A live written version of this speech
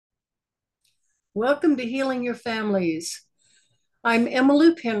Welcome to Healing Your Families. I'm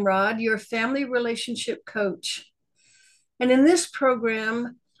Emily Penrod, your family relationship coach. And in this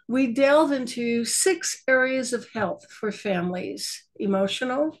program, we delve into 6 areas of health for families: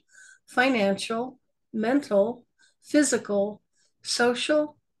 emotional, financial, mental, physical,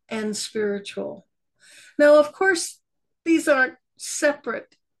 social, and spiritual. Now, of course, these aren't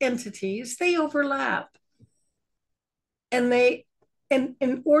separate entities, they overlap. And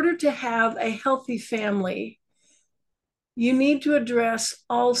in order to have a healthy family, you need to address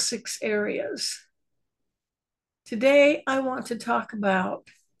all 6 areas. Today, I want to talk about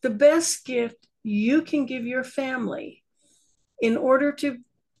the best gift you can give your family in order to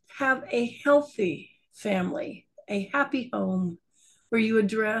have a healthy family, a happy home where you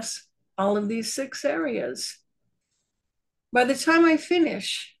address all of these 6 areas. By the time I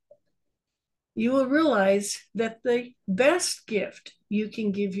finish, you will realize that the best gift you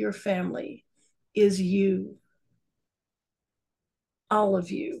can give your family is you, all of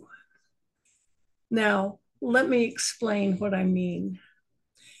you. Now, let me explain what I mean.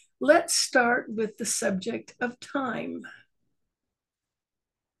 Let's start with the subject of time.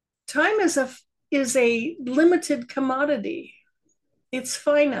 Time is a limited commodity. It's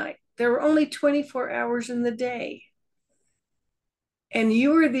finite. There are only 24 hours in the day. And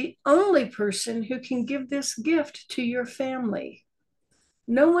you are the only person who can give this gift to your family.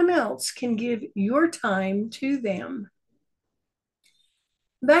 No one else can give your time to them.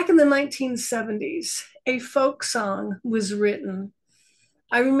 Back in the 1970s, a folk song was written.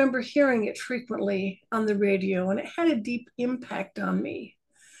 I remember hearing it frequently on the radio, and it had a deep impact on me.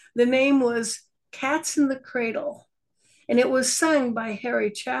 The name was Cats in the Cradle, and it was sung by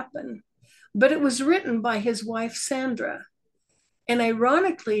Harry Chapin, but it was written by his wife, Sandra. And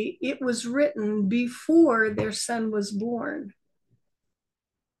ironically, it was written before their son was born.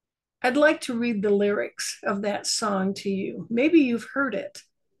 I'd like to read the lyrics of that song to you. Maybe you've heard it.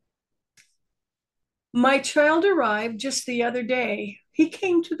 My child arrived just the other day. He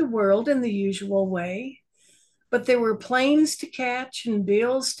came to the world in the usual way, but there were planes to catch and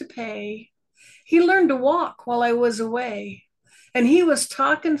bills to pay. He learned to walk while I was away, and he was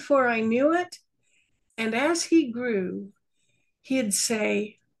talking 'fore I knew it. And as he grew, he'd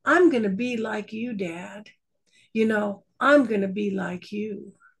say, I'm going to be like you, Dad. I'm going to be like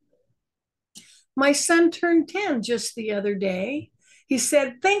you. My son turned 10 just the other day. He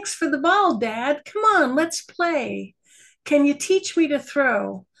said, Thanks for the ball, Dad. Come on, let's play. Can you teach me to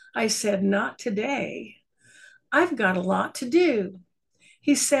throw? I said, Not today. I've got a lot to do.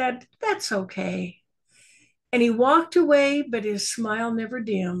 He said, That's okay. And he walked away, but his smile never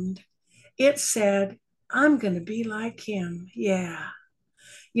dimmed. It said, I'm going to be like him. Yeah.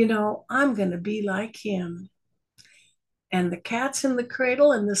 I'm going to be like him. And the cat's in the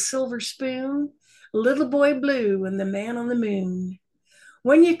cradle and the silver spoon, little boy blue and the man on the moon.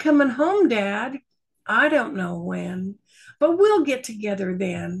 When you coming home, Dad? I don't know when, but we'll get together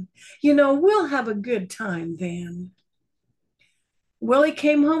then. We'll have a good time then. Willie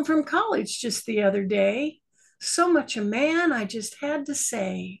came home from college just the other day. So much a man, I just had to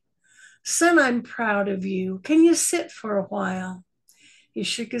say, Son, I'm proud of you. Can you sit for a while? He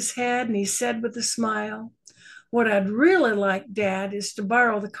shook his head and he said with a smile, What I'd really like, Dad, is to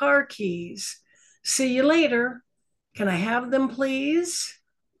borrow the car keys. See you later. Can I have them, please?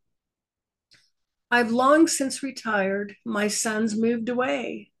 I've long since retired. My son's moved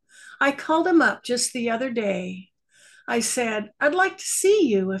away. I called him up just the other day. I said, I'd like to see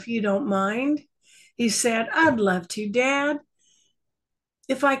you if you don't mind. He said, I'd love to, Dad,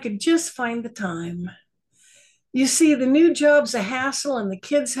 if I could just find the time. You see, the new job's a hassle and the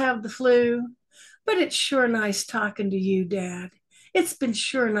kids have the flu, but it's sure nice talking to you, Dad. It's been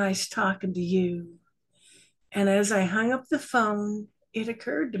sure nice talking to you. And as I hung up the phone, it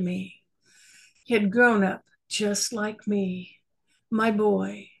occurred to me. He had grown up just like me. My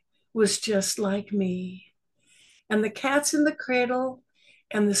boy was just like me. And the cat's in the cradle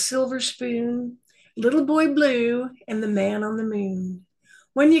and the silver spoon, little boy blue and the man on the moon.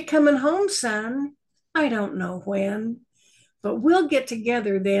 When you coming home, son? I don't know when, but we'll get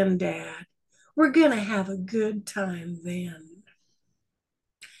together then, Dad. We're going to have a good time then.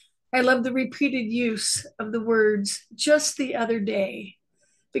 I love the repeated use of the words just the other day,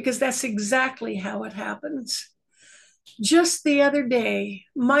 because that's exactly how it happens. Just the other day,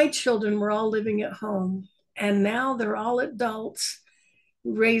 my children were all living at home, and now they're all adults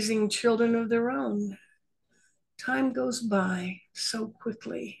raising children of their own. Time goes by so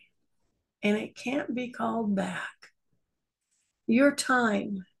quickly, and it can't be called back. Your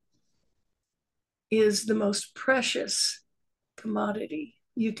time is the most precious commodity.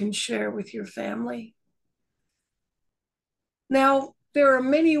 you can share with your family. Now, there are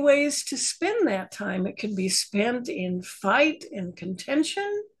many ways to spend that time. It can be spent in fight and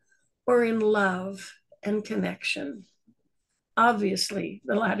contention or in love and connection. Obviously,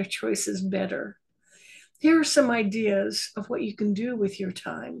 the latter choice is better. Here are some ideas of what you can do with your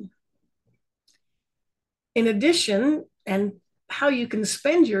time. In addition, and how you can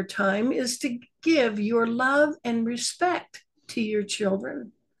spend your time is to give your love and respect to your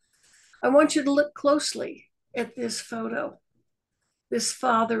children. I want you to look closely at this photo, this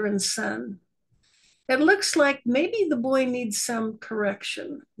father and son. It looks like maybe the boy needs some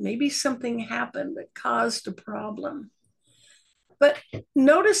correction. Maybe something happened that caused a problem. But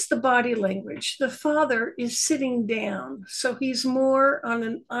notice the body language. The father is sitting down, so he's more on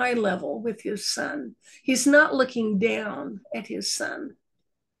an eye level with his son. He's not looking down at his son.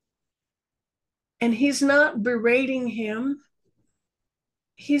 And he's not berating him,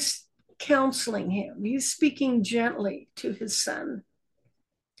 he's counseling him. He's speaking gently to his son.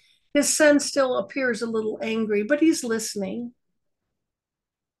 His son still appears a little angry, but he's listening.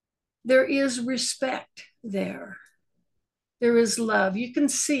 There is respect there. There is love. You can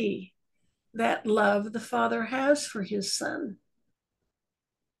see that love the father has for his son.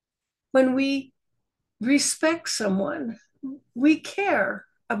 When we respect someone, we care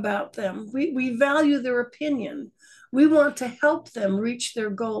about them. We value their opinion. We want to help them reach their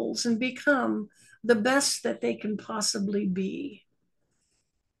goals and become the best that they can possibly be.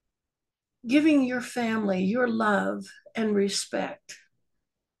 Giving your family your love and respect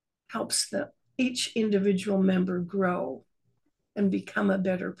helps each individual member grow and become a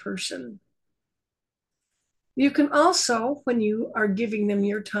better person. You can also, when you are giving them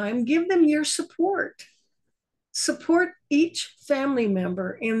your time, give them your support. Support each family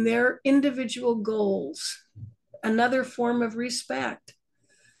member in their individual goals, another form of respect.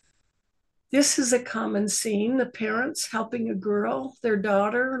 This is a common scene, the parents helping a girl, their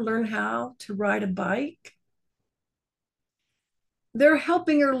daughter, learn how to ride a bike. They're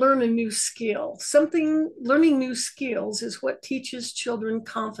helping her learn a new skill. Learning new skills is what teaches children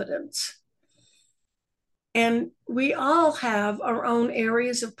confidence. And we all have our own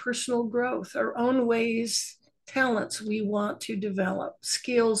areas of personal growth, our own ways, talents we want to develop,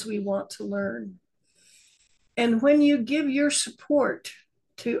 skills we want to learn. And when you give your support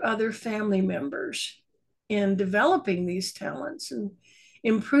to other family members in developing these talents and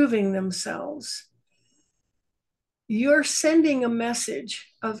improving themselves, you're sending a message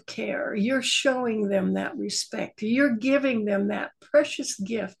of care. You're showing them that respect. You're giving them that precious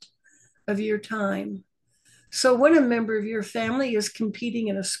gift of your time. So when a member of your family is competing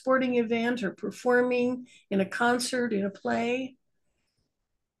in a sporting event or performing in a concert, in a play,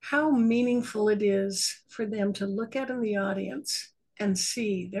 how meaningful it is for them to look out in the audience and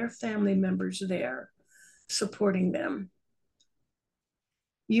see their family members there supporting them.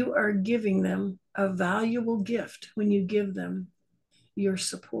 You are giving them a valuable gift when you give them your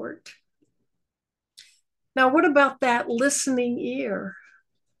support. Now, what about that listening ear?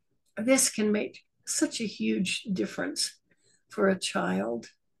 This can make such a huge difference for a child.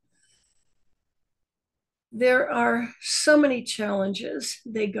 There are so many challenges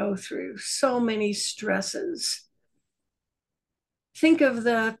they go through, so many stresses. Think of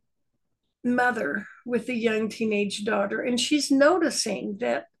the mother with a young teenage daughter, and she's noticing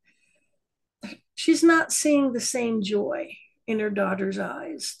that she's not seeing the same joy in her daughter's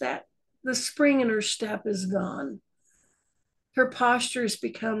eyes, that the spring in her step is gone. Her posture has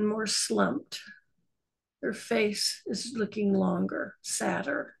become more slumped. Her face is looking longer,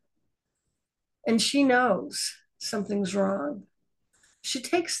 sadder. And she knows something's wrong. She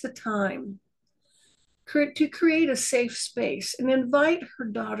takes the time to create a safe space and invite her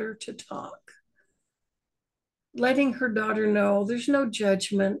daughter to talk, letting her daughter know there's no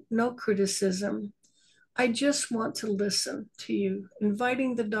judgment, no criticism. I just want to listen to you,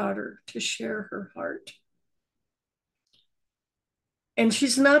 inviting the daughter to share her heart. And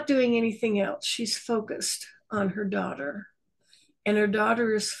she's not doing anything else. She's focused on her daughter. And her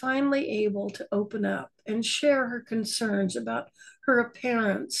daughter is finally able to open up and share her concerns about her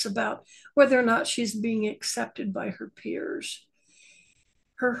appearance, about whether or not she's being accepted by her peers,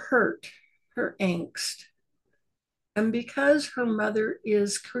 her hurt, her angst. And because her mother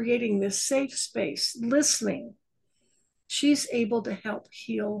is creating this safe space, listening, she's able to help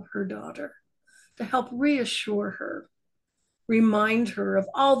heal her daughter, to help reassure her, remind her of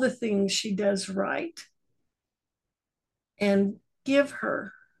all the things she does right, and give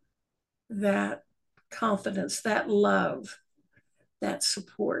her that confidence, that love, that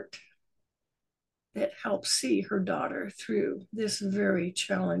support. that helped see her daughter through this very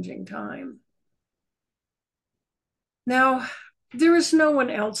challenging time. Now, there is no one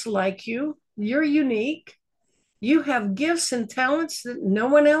else like you. You're unique. You have gifts and talents that no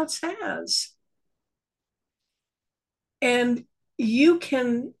one else has. And you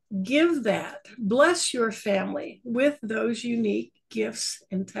can give that, bless your family with those unique gifts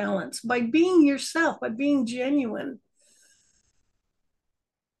and talents by being yourself, by being genuine,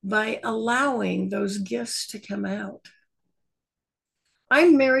 by allowing those gifts to come out.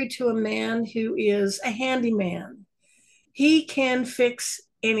 I'm married to a man who is a handyman. He can fix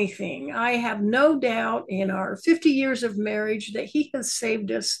anything. I have no doubt in our 50 years of marriage that he has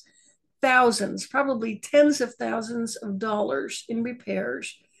saved us thousands, probably tens of thousands of dollars in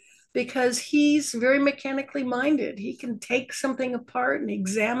repairs because he's very mechanically minded. He can take something apart and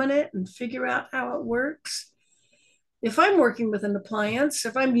examine it and figure out how it works. If I'm working with an appliance,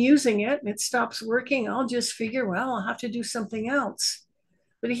 if I'm using it and it stops working, I'll just figure, well, I'll have to do something else.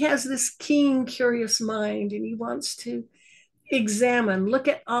 But he has this keen, curious mind and he wants to examine, look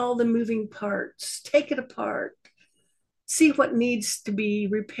at all the moving parts, take it apart, see what needs to be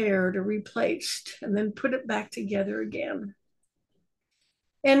repaired or replaced, and then put it back together again.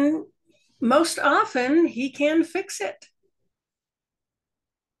 And most often, he can fix it.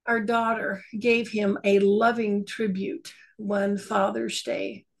 Our daughter gave him a loving tribute one Father's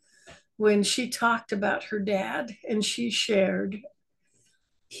Day when she talked about her dad and she shared,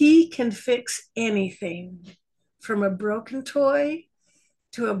 he can fix anything from a broken toy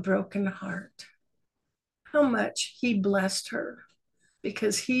to a broken heart. How much he blessed her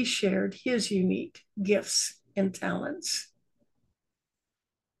because he shared his unique gifts and talents.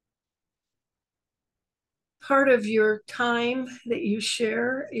 Part of your time that you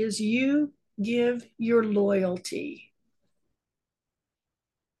share is you give your loyalty.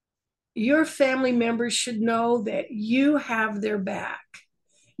 Your family members should know that you have their back.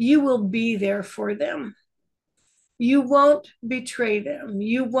 You will be there for them. You won't betray them.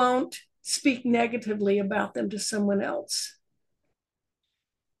 You won't speak negatively about them to someone else.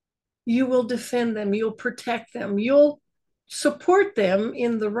 You will defend them. You'll protect them. You'll support them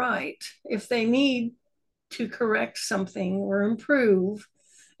in the right. If they need to correct something or improve,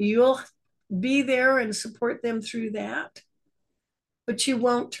 you'll be there and support them through that. But you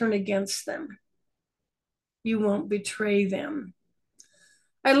won't turn against them. You won't betray them.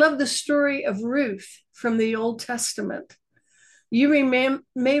 I love the story of Ruth from the Old Testament. You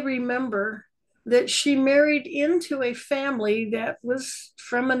may remember that she married into a family that was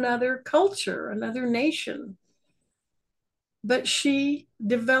from another culture, another nation. But she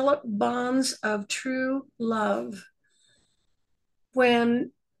developed bonds of true love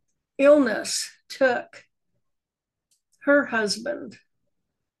when illness took her husband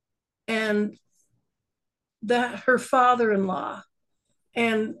and her father-in-law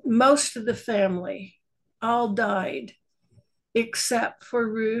and most of the family all died except for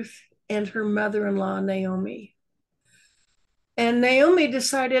Ruth and her mother-in-law, Naomi. And Naomi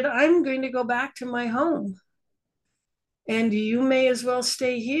decided, I'm going to go back to my home and you may as well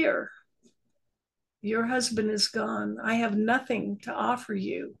stay here. Your husband is gone. I have nothing to offer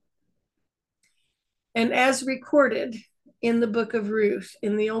you. And as recorded in the book of Ruth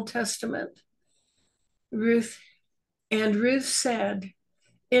in the Old Testament, Ruth said,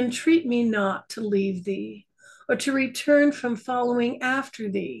 entreat me not to leave thee, or to return from following after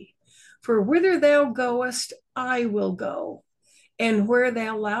thee. For whither thou goest, I will go, and where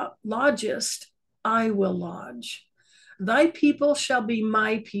thou lodgest, I will lodge. Thy people shall be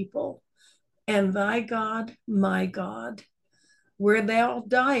my people, and thy God my God. Where thou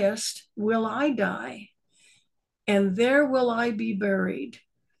diest, will I die, and there will I be buried.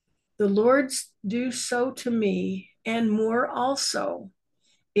 The Lord do so to me, and more also,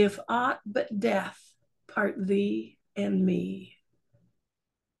 if aught but death part thee and me.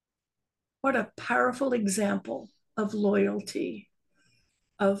 What a powerful example of loyalty,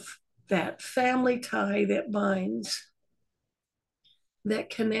 of that family tie that binds, that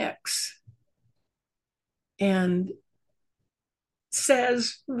connects, and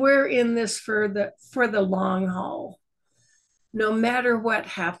says, we're in this for the long haul. No matter what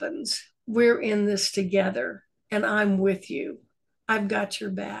happens, we're in this together, and I'm with you. I've got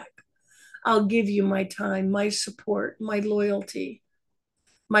your back. I'll give you my time, my support, my loyalty,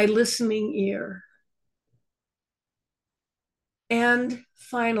 my listening ear. And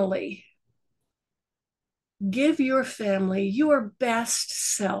finally, give your family your best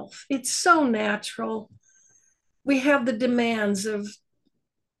self. It's so natural. We have the demands of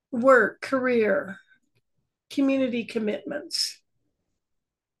work, career, community commitments,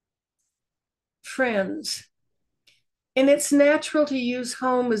 friends. And it's natural to use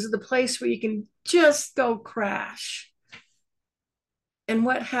home as the place where you can just go crash. And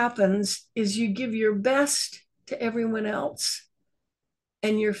what happens is you give your best to everyone else,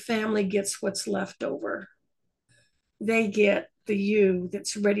 and your family gets what's left over. They get the you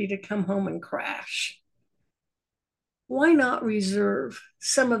that's ready to come home and crash. Why not reserve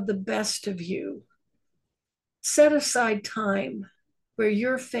some of the best of you? Set aside time where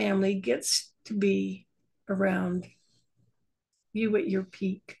your family gets to be around you at your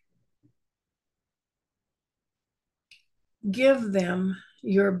peak. Give them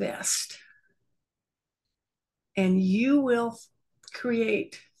your best, and you will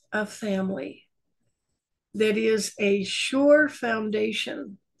create a family that is a sure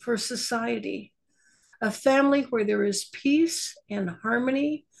foundation for society, a family where there is peace and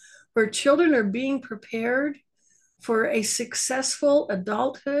harmony, where children are being prepared for a successful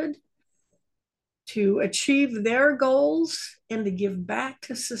adulthood, to achieve their goals, and to give back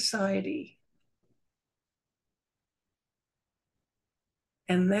to society.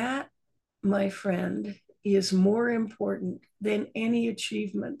 And that, my friend, is more important than any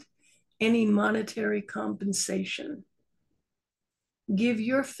achievement, any monetary compensation. Give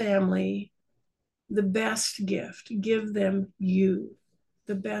your family the best gift. Give them you,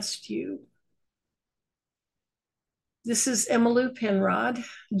 the best you. This is Emmylou Penrod.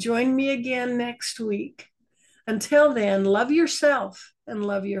 Join me again next week. Until then, love yourself and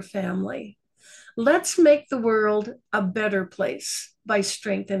love your family. Let's make the world a better place by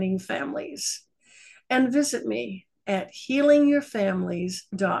strengthening families. And visit me at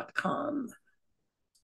healingyourfamilies.com.